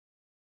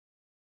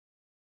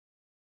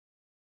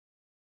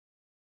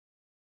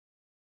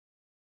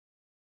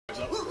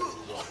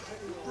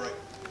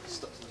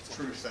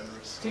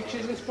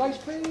Teachers in this place,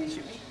 please.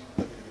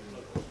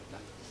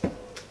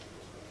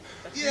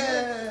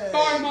 Yeah!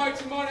 By my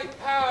demonic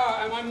power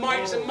and my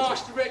might as a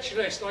master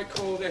ritualist, I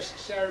call this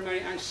ceremony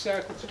and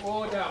circle to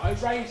order. I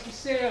raise the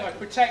seal, I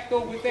protect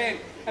all within,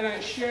 and I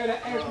ensure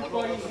that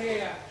everybody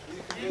here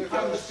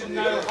comes to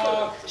no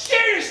harm.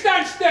 Students,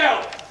 stand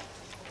still!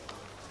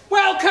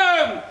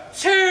 Welcome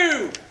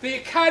to the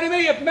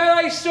Academy of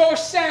Melee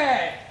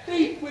Sorcerer,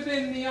 deep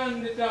within the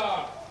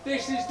Underdark.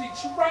 This is the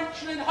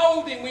Tarantulan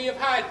holding we have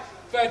had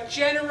for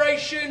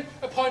generation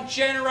upon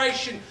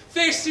generation.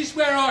 This is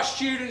where our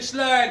students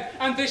learn,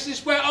 and this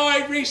is where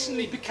I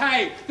recently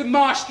became the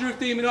master of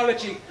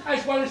demonology,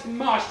 as well as the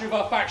master of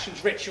our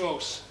faction's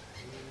rituals.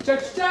 So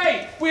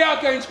today, we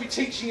are going to be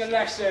teaching a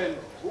lesson.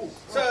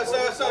 Sir.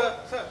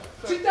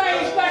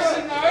 Today's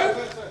lesson, though...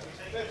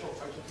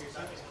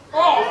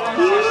 Oh,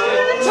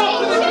 fantastic.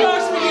 Top of the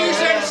class for you,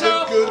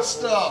 Centaur. Good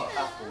stuff.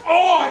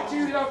 Oh, I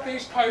do love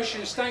these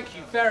potions. Thank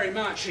you very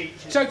much.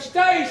 So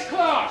today's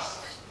class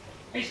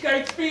is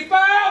going to be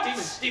about...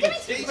 healing!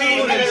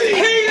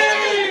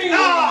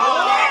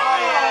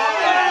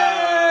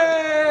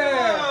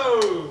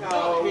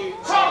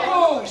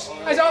 Topples,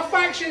 as our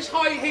faction's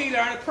high healer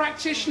and a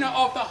practitioner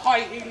of the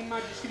high healing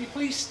magic, could you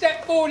please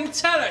step forward and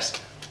tell us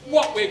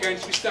what we're going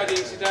to be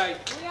studying today?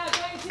 We are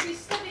going to be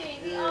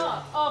studying the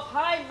art of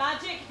high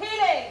magic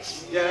healing.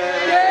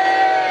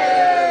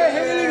 Yeah!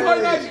 Healing high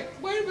magic.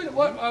 Wait a minute,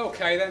 what? Oh,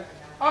 okay then.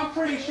 I'm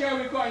pretty sure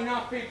we've got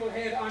enough people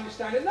here that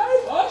understand it. No,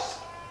 boss!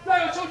 No,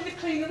 I told you to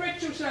clean the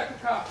ritual circle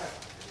carpet.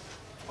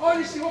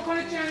 Honestly, what kind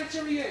of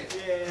janitor are you?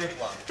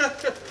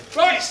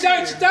 Right,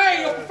 so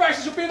today your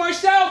professors will be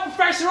myself,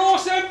 Professor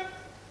Awesome.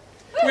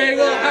 We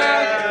will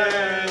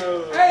have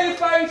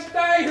Elephant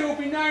today, who will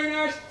be known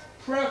as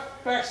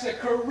Professor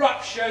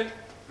Corruption.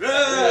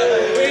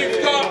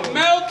 We've got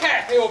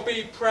Melketh, who will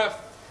be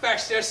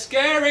Professor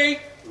Scary.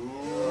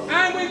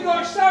 And we've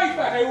got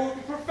Cypher, who will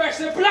be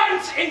Professor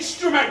Blunt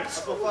Instrument.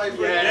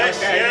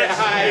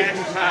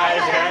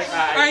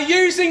 And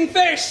using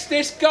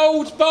this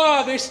gold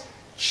bar, this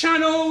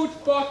channeled,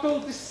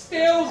 bottled,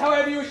 distilled,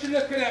 however you wish to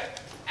look at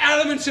it,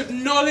 element of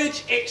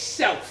knowledge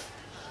itself.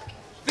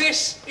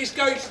 This is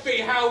going to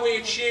be how we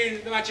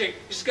attune the magic.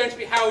 This is going to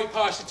be how we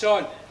pass it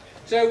on.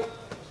 So,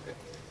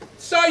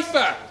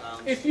 Cypher,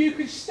 if you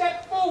could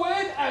step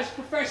forward as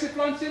Professor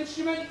Blunt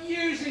Instrument,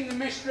 using the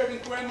mist-driven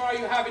grimoire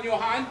you have in your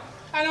hand,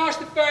 and ask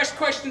the first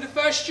question to the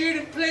first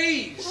student,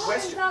 please.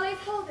 Gonzalez,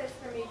 hold this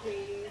for me,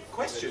 please.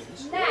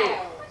 Questions?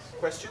 Now.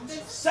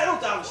 Questions? Settle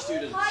down,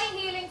 students. High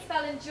healing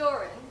spell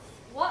endurance.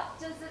 What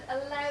does it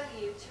allow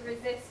you to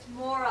resist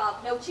more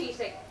of? No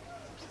cheating.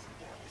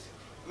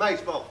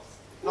 Mage bomb.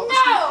 No!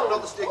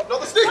 Not the stick. Not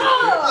the stick.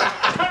 Oh!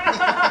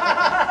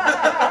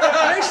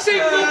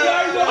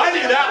 I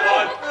knew that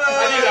one.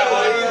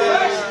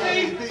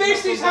 Firstly,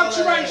 this is how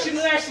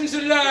Tarantulan lessons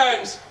are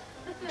learned.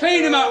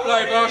 Clean him up,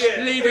 Lobos.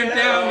 Leave him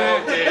down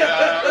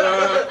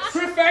there.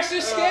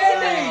 Professor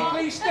Scary,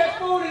 please step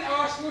forward and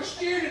ask your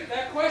student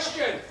their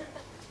question.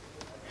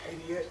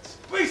 Idiot.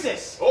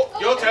 Breezes! Oh,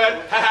 your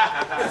turn.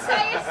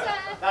 Say it, sir.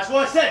 That's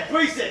what I said,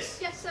 breezes!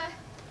 Yes, sir.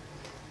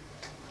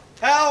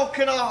 How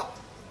can a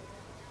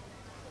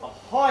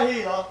high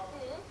healer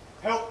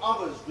help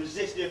others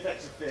resist the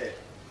effects of fear?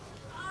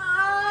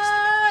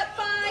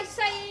 By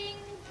saying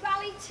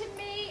rally to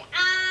me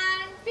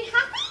and be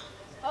happy?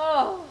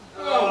 Oh.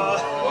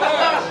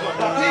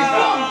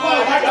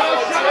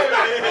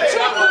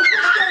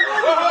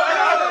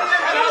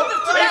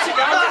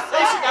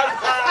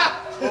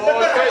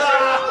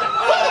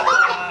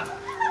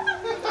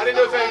 I didn't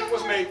know if it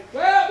was me.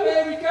 Well,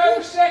 there we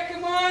go,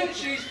 second one.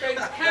 She's been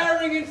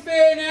cowering in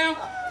fear now.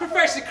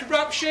 Professor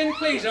Corruption,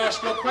 please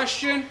ask your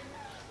question.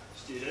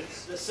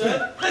 Students,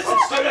 listen. Listen,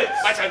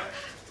 students! My turn.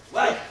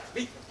 Wait,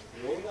 you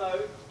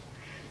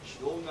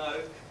should all know,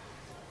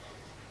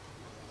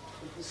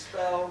 with the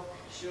spell,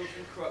 shield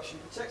from corruption,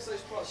 protects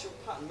those parts of your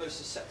pattern most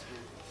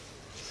susceptible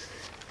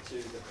to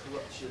the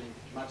corruption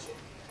magic.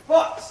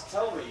 But,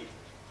 tell me,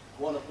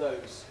 one of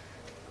those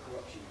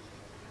corruption.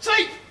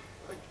 Sleep!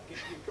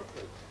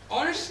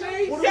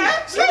 Honestly?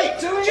 Yeah, sleep!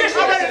 Just a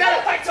minute,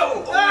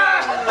 effecto! Well,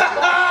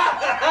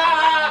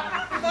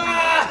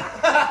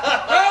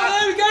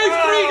 there we go,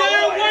 3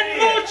 down, one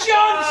more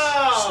chance!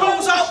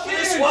 School's out for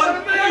this one!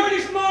 Now it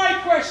is my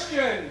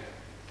question.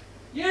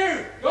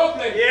 You,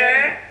 Goblin.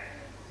 Yeah?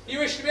 You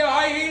wish to be a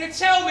high healer?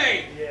 Tell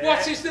me,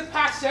 what is the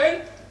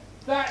pattern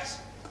that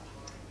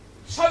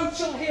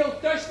Total Heal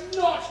does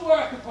not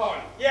work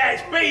upon? Yeah,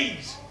 it's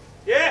bees.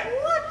 Yeah?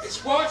 What?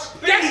 It's what?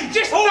 Yes,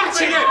 just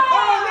batting it!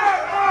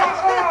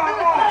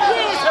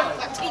 Years of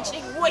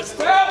teaching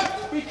wisdom.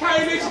 Well, we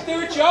came here to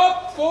do a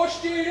job for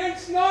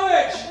students'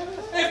 knowledge.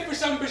 If for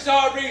some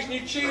bizarre reason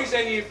you choose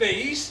any of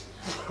these,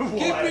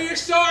 give me a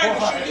sign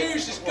which you'll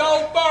use this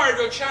gold bar of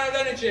your channeled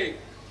energy.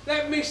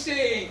 Let me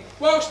see.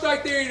 Whilst I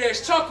do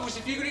this, Tuckles,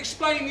 if you could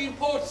explain the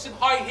importance of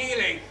high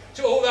healing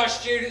to all our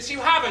students who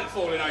haven't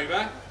fallen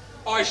over,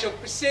 I shall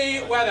see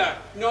whether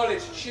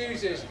knowledge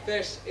chooses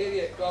this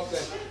idiot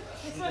goblin.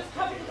 This most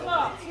coveted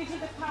class gives you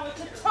the power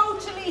to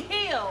totally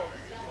heal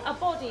a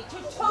body to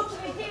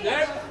totally heal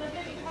No. from the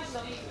living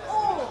passion.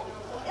 All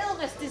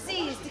illness,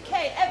 disease,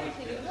 decay,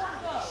 everything in one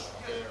go.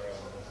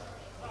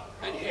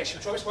 And here's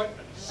your choice one.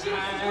 Shield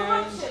from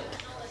corruption.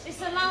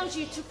 This allows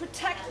you to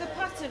protect the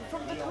pattern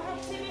from the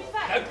corrupting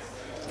effect.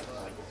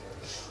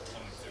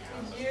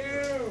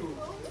 You.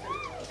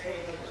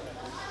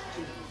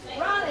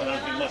 Rally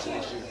allows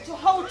you to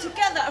hold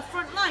together a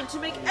front line to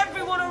make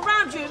everyone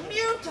around you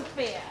immune to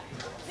fear.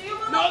 So you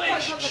will not fight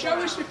Knowledge. on the Show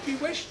ground. us if you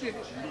wish to.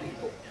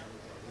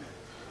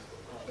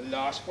 The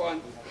last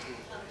one.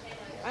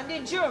 And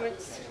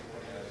endurance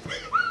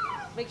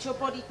makes your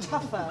body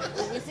tougher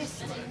to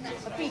resist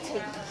a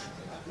beating.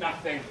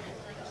 Nothing.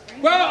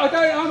 Well,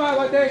 I'm out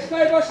like this.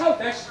 No, boss, hold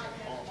this.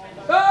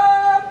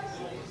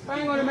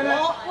 Hang on a minute.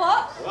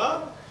 What?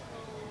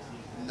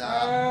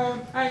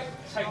 Hey,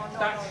 take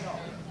that.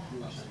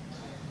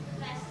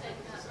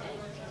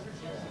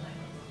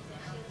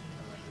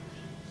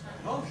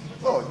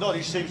 Oh,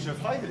 Noddy seems to have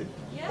favoured him.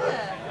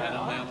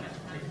 Yeah.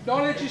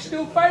 Knowledge is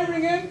still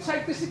favouring him.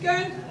 Take this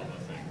again.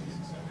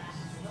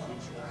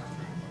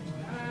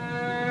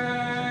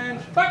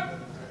 And back.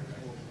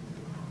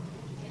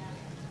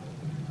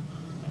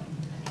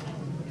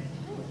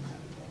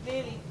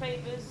 Really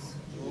favours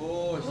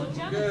Oh, your it's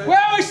janitor.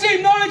 Well, I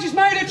see knowledge has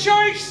made a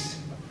choice.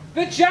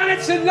 The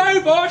janitor,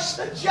 no boss,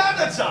 The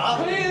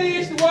janitor? clearly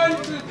is the one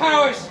with the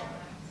powers.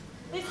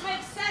 This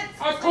makes sense.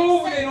 I This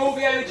call makes in sense. all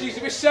the energies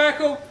of a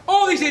circle.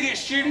 All these idiot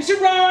students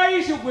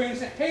arise, your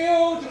wounds are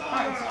healed, your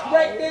patterns are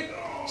corrected.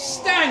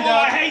 Stand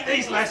up. hate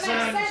these This makes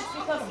sense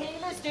because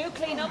healers do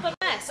clean up a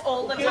mess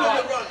all the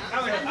time.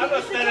 I'm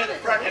not standing at the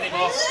front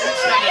anymore.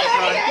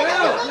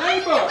 Well,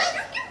 no boss.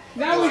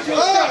 Now is your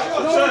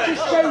turn. Knowledge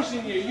has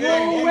chosen you. You're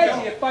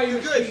already a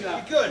famous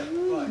healer.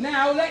 Good.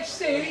 Now let's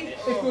see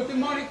if your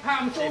demonic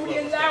patterns already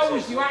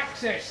allows you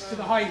access to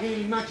the high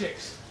healing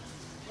magics.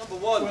 Number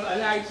one. Will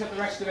allow you to have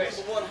the rest of it.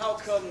 Number one, how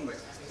come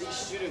these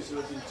students who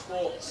have been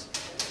taught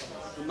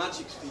the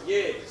magics for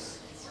years,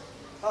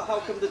 how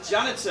come the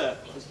janitor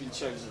has been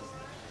chosen?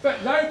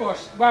 But no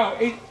boss, well,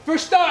 for a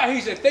start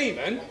he's a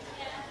demon,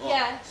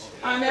 Yeah.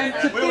 and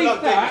then to We all know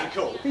beat that, demons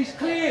are cool. he's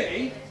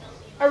clearly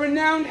a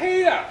renowned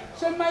healer.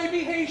 So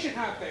maybe he should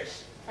have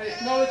this. And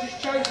if knowledge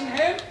has chosen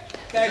him,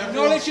 then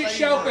knowledge it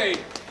shall be.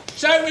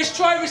 So let's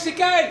try this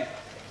again.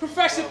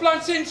 Professor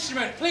Blunt's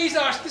instrument, please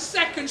ask the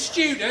second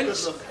student.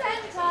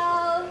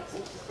 Pental.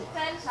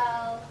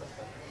 Pental.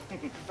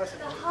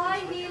 The high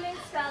healing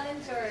spell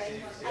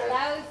endurance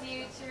allows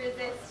you to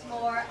resist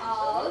more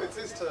of. It's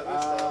his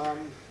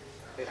turn.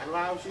 It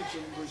allows you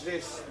to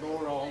resist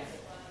more of.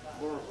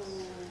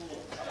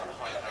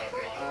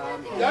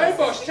 No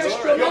boss,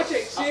 test your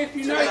logic, see if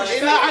you know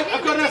this.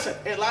 I've got an answer.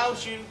 It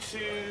allows you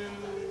to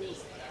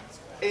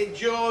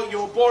endure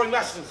your boring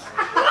lessons.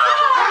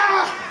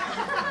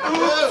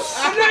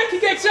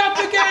 Snake gets up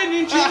again,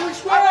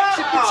 endurance works,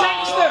 it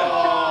protects them.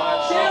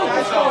 Shield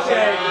the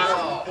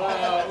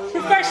body.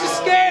 Professor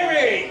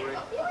Scary,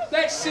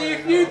 let's see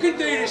if you can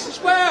do this as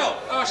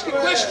well. Ask a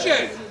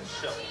question.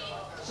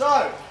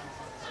 So,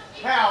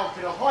 how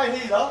can a high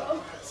healer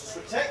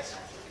protect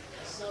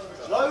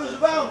those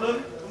around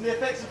them from the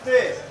effects of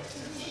fear?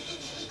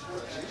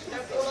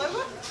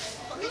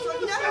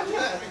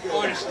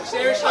 Honestly,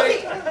 seriously?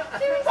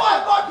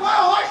 Fight my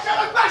power, I shall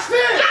have mastered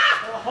it! The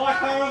high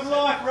power of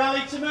life,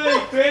 rally to me,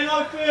 fear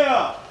no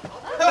fear.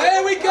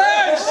 There we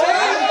go, see?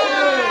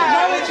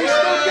 Knowledge is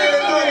still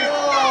giving you.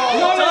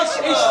 Knowledge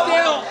is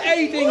still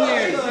aiding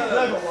you.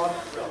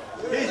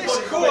 This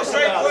course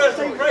ain't worth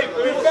a great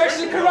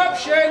Professor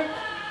Corruption,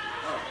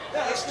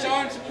 it's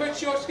time to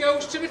put your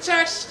skills to the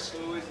test.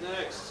 Who is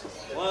next?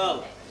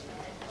 Well,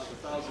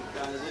 of 1,000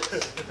 candidates,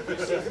 you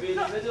seem to be in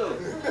the middle.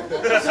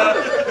 So,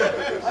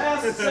 I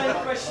ask the same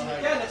question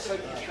again, let's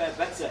hope you fare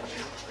better.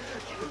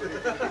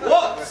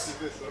 What?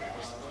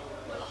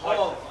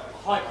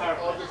 High power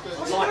of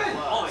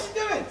What's he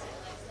doing?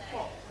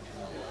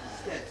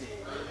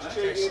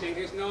 Testing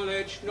his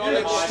knowledge.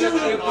 Knowledge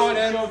still upon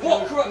him.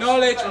 What corruption?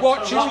 Knowledge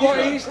watches what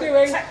he's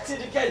doing.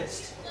 Protected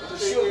against the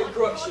shield of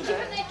corruption. It's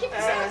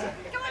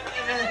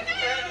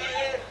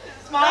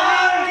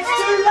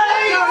too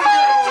late!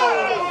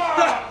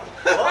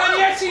 And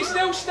yet he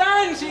still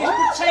stands. He is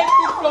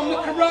protected from the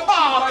corruption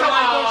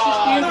by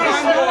Lagos'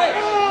 newfound knowledge.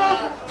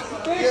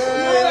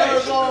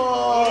 This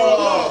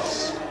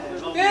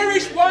knowledge. There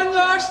is one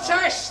last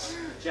test.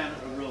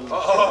 One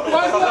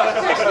last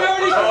test. Now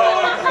it is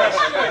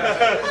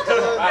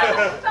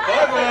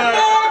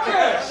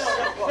Marcus!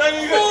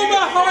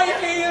 Former high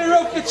healer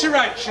of the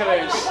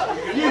Tarantulas.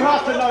 You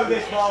have to know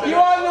this, Marvin. You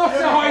are not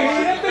a high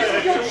healer. This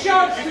is your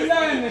chance to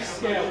learn this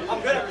skill.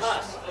 I'm going to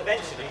pass,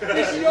 eventually.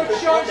 This is your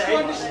chance to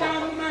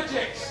understand the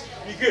magics.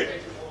 You good?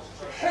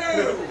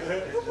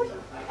 Who,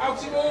 out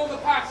of all the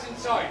pattern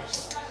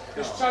types,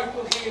 does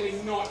total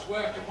healing not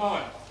work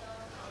upon?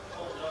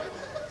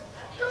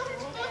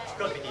 It's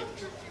got to be you.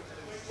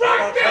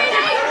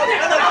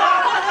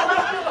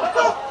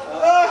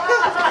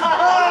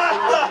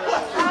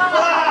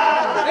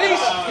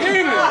 These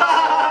humans!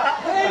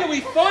 Where do we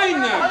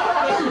find them?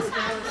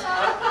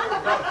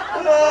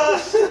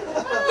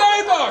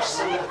 No boss!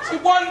 the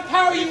one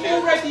power you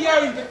already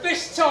own, but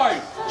this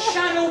time,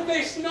 channel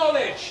this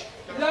knowledge.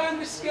 Learn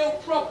the skill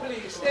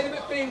properly instead of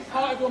it being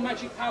part of your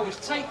magic powers.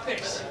 Take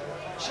this,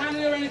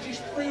 channel your energies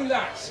through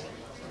that.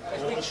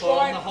 As we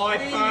try and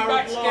bring you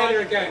back together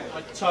again.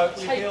 I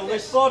totally heal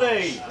this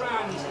body.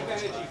 Strands of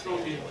energy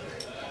from you.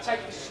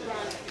 Take the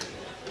strand.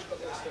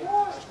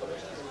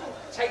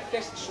 Take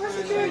this strand.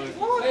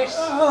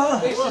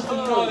 This is the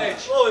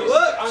knowledge. Oh, it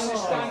works.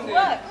 Understanding.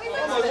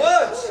 Oh, it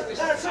works.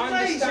 That's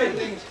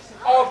understanding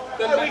of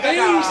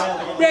these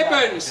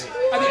ribbons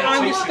are the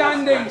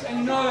understandings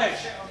and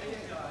knowledge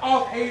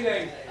of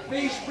healing.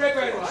 These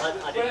ribbons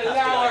will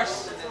allow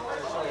us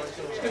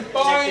to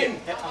combine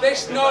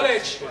this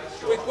knowledge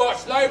with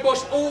what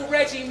Lobos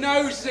already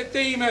knows as a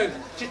demon,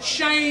 to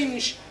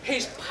change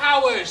his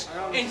powers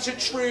into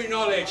true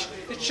knowledge,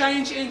 to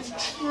change it into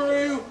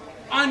true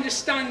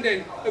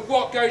understanding of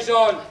what goes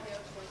on.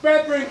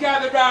 Brethren,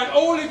 gather round.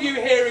 All of you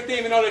here are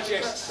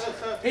demonologists.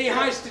 He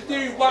has to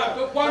do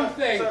one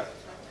thing.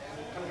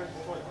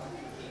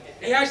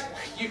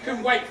 You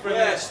can wait for a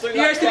minute. He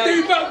has to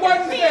do but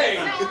one thing.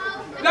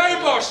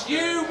 Lobos,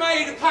 you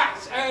made a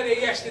pact earlier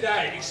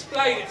yesterday.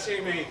 Explain it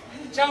to me.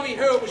 Tell me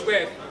who it was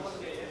with.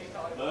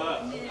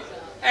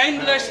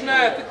 Endless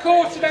Mirth, the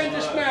court of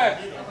Endless Mirth.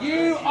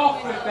 You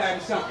offered them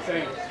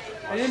something,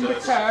 and in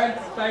return,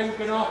 they were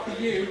going to offer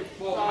you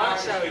what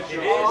That's how it is. They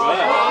were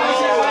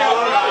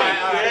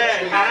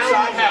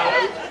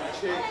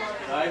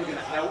going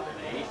to help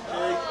me.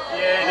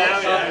 Yeah,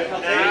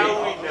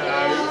 now we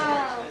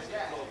know.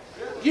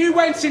 You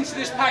went into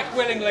this pact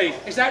willingly,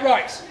 is that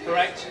right?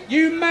 Correct.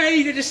 You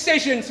made a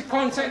decision to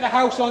contact the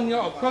house on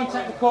your,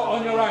 contact the court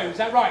on your own, is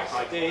that right?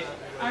 I did.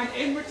 And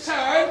in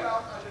return,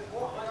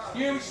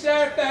 you would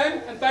serve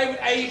them and they would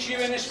aid you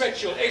in this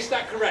ritual, is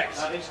that correct?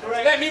 That is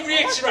correct. Let me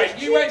reiterate,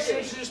 you went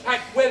into this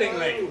pact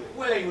willingly.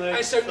 Willingly.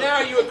 And so now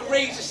you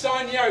agree to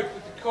sign the oath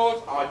with the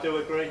court. I do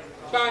agree.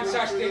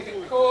 Fantastic,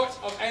 the court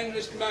of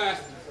Endless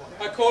Mirth.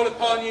 I call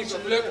upon you to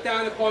look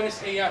down upon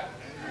us here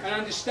and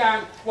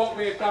understand what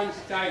we have done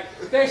today.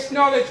 This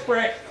knowledge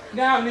brick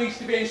now needs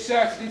to be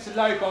inserted into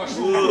Lobos.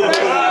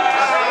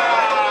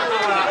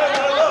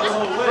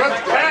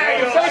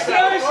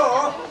 Professionals,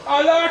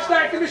 our large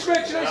act of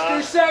ritualists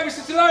do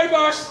services to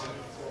Lobos.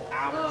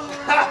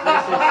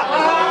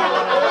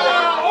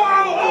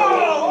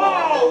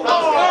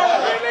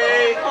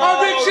 Our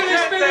ritual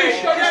is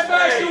finished. I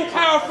disperse all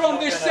power from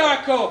this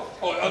circle.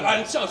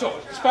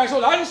 Disperse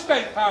all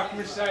unspent power from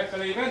this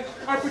circle even.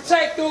 I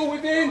protect all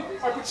within.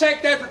 I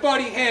protect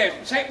everybody here.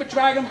 Protect the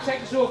dragon,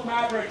 protect us all from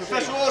our ritual.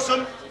 Professor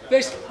Awesome.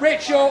 This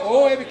ritual,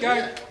 oh here we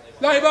go.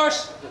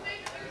 Lobos,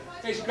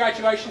 here's your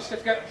graduation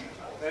certificate.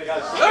 There you go.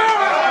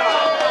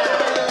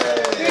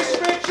 This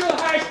ritual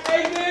has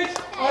ended.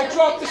 I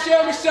drop the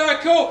silver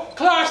circle.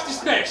 Class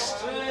dismissed.